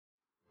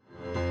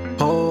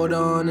Hold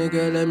on,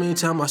 nigga, let me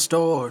tell my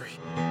story.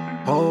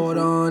 Hold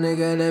on,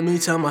 nigga, let me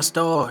tell my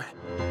story.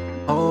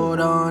 Hold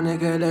on,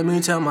 nigga, let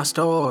me tell my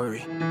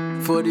story.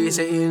 For these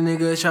hating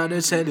niggas try to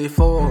tell it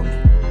for me.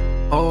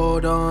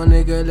 Hold on,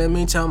 nigga, let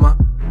me tell my.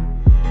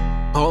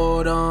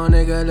 Hold on,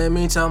 nigga, let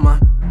me tell my.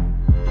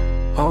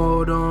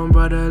 Hold on,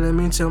 brother, let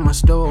me tell my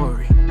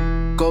story.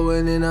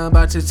 Going in, I'm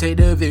about to take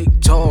the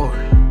victory.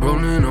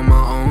 Rolling on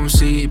my own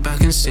seat,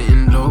 back and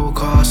sitting low.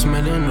 Car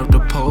smelling of the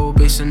pole,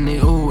 bass and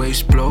it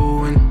always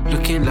blowing.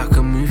 Looking like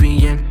a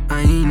movie and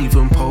I ain't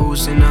even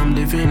posing. I'm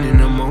living in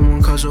the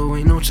moment cause there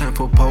ain't no time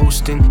for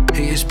posting.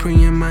 Haters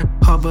praying man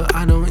hard but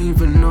I don't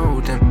even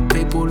know them.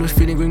 Paintballers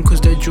feeling green cause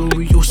their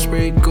jewelry all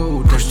sprayed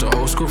gold. Pushed the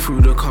old school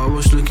through the car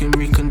was looking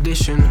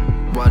reconditioned.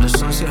 While the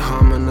sunset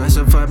harmonise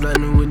a vibe like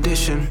new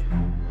edition.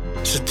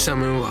 So tell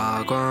me what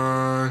I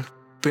gone.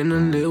 Been a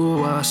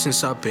little while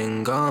since I've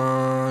been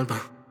gone,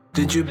 but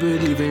did you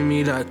believe in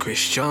me like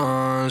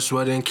Christians?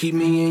 Well then keep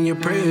me in your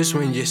prayers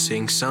when you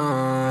sing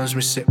songs.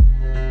 Me say,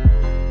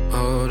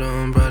 hold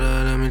on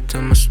brother, let me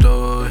tell my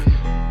story.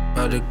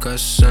 About the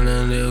guts and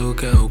a little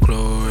ghetto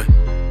glory.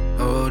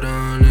 Hold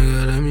on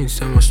nigga, let me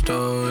tell my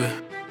story.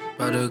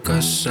 About the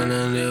guts and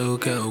a little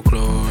ghetto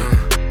glory.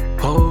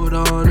 Hold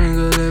on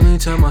nigga, let me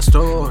tell my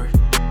story.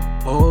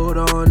 Hold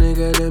on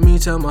nigga, let me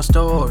tell my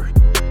story.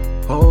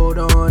 Hold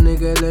on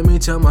nigga, let me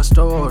tell my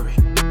story.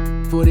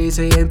 For these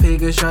hating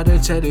piggers try to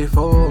tell it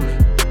for me.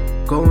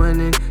 Going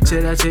in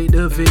till I take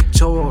the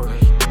victory.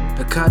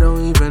 Like I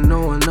don't even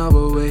know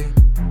another way.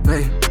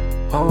 Hey,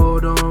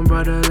 hold on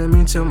brother, let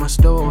me tell my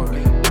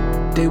story.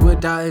 They were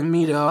doubting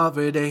me the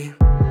other day.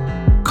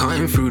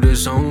 Cutting through the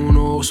zone,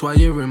 oh, while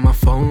you're in my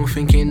phone.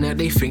 Thinking that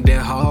they think they're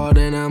hard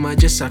and I might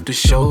just have to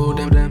show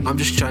them. I'm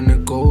just trying to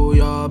go,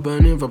 y'all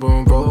burning rubber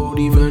on road.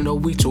 Even though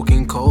we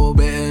talking cold,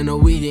 better know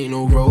we ain't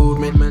no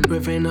roadman.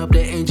 Revving up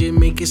the engine,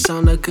 make it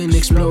sound like an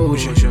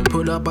explosion.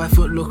 Pull up by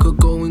Foot Locker,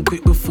 going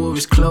quick before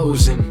it's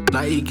closing.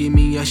 Like he give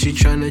me a she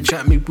tryna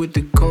trap me with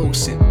the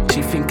coaxing.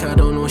 She think I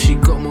don't know, she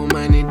got more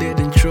money dead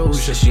than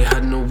Trojan. She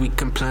had no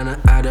weekend plan, I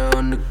had her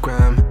on the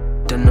gram.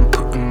 Then I'm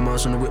putting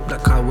miles on the whip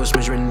like I was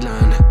measuring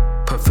land.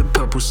 Perfect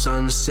purple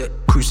sunset,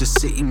 cruise the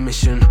city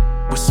mission.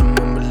 With some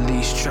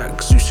unreleased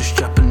tracks, used to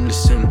strap and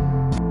listen.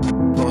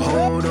 But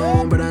hold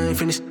on, but I ain't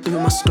finished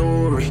doing my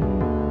story.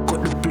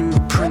 Got the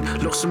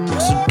blueprint, locked some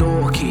muscle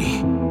door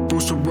key.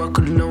 Forced to work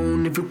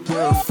alone if it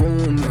weren't for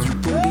me. You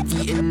won't be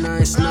eating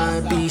nice,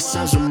 night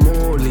B-sides or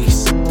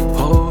Morley's.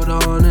 Hold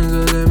on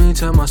nigga, let me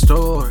tell my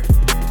story.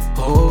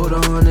 Hold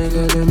on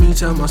nigga, let me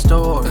tell my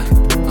story.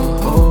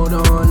 Hold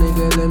on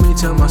nigga, let me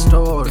tell my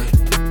story.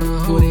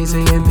 For these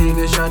hating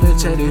piggers try to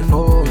tell it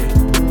for me.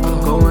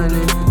 Going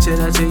in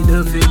till I take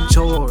the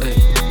victory.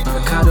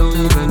 Like I don't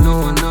even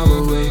know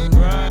another way.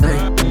 Hey,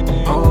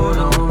 hold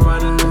on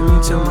brother, let me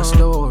tell my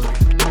story.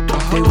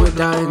 They were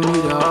doubting me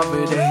the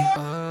other day.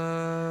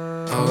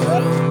 Hold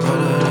on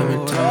brother, let me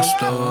tell my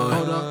story.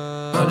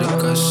 All the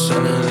guts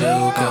and a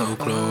little ghetto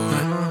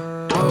glory.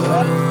 Hold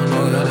on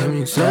nigga, let me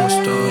tell my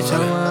story.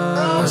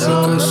 All the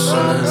guts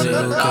and a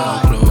little ghetto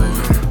glory.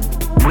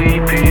 We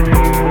people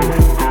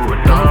who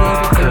are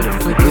darker than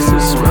blue,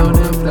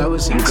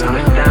 you gonna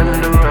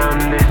stand around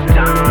this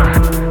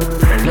time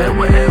and let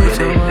whatever they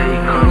say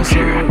come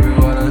true.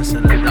 Cause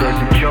there's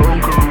a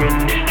joker in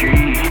the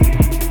street,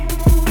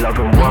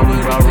 loving one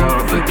brother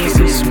but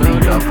killing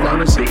the other.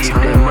 But if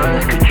their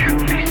minds could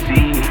truly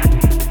see,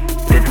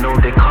 they'd know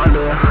their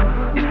color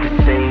is the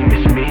same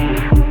as me.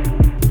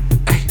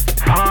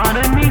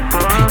 Pardon me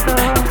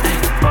brother,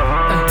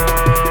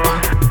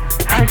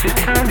 I just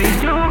counted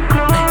your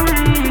glory.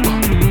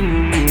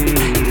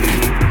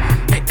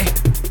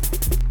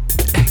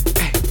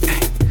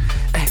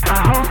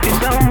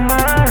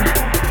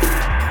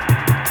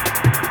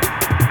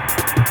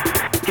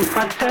 If I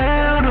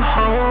tell the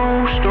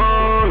whole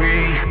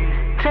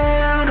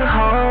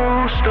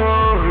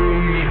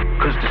story,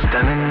 cause they're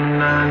standing in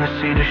line to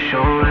see the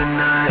show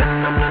tonight,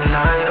 and I'm the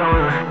light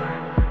on.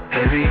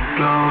 Heavy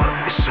glow,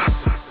 it's a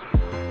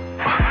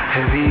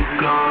heavy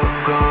glow,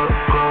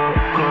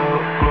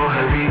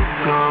 heavy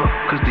glow.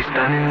 Cause they're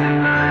standing in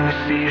line to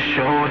see a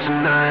show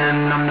tonight,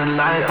 and I'm the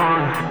light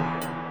on.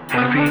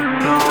 Heavy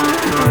glow.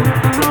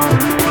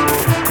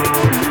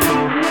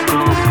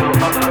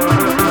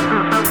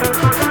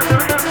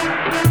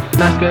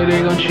 Nice guy, they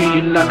gon' treat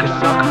you like a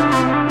sucker.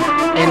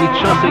 Any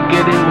chance they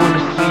get, they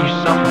wanna see you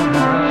suffer.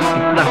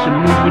 You flash a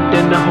move, but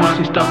then the whole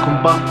scene stuck on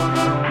buffer.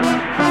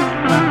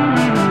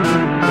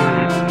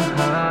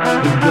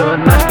 If you're a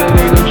nice guy,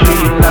 they gon'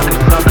 treat you like a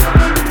sucker.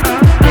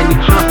 Any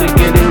chance they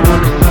get, they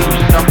wanna see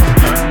you suffer.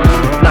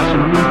 Flash a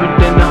move, but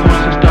then the whole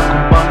scene stuck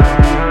on buffer.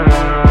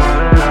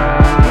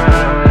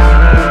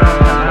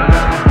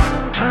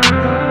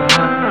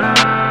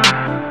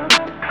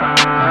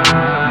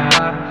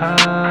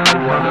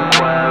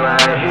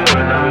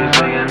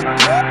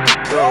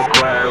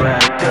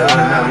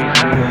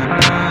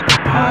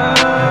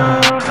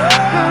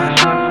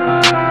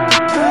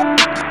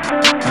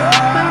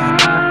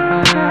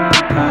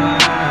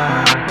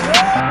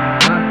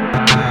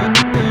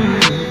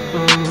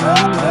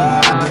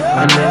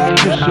 And then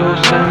angel soul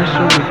standing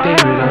so with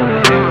David on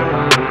the hill.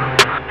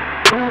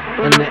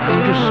 And the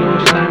angel soul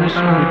standing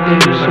so with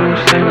David, soul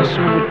standing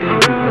so with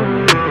David on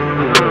the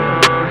hill.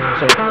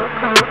 So,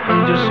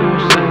 angel soul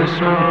standing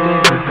so with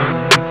David.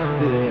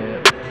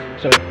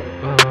 Yeah. So,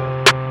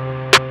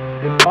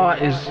 if art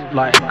is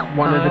like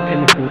one of the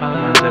pinnacles of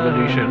man's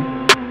evolution,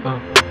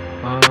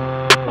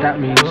 that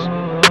means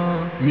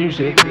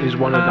music is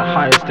one of the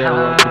highest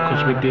thereof,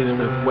 because we're dealing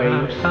with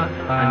waves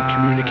and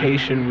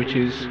communication, which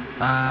is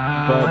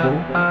verbal,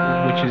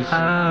 which is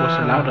what's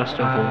allowed us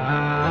to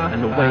evolve,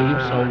 and the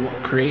waves are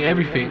what create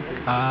everything.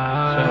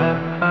 So,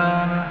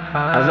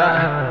 how's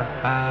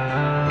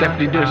that?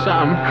 Definitely do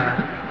something.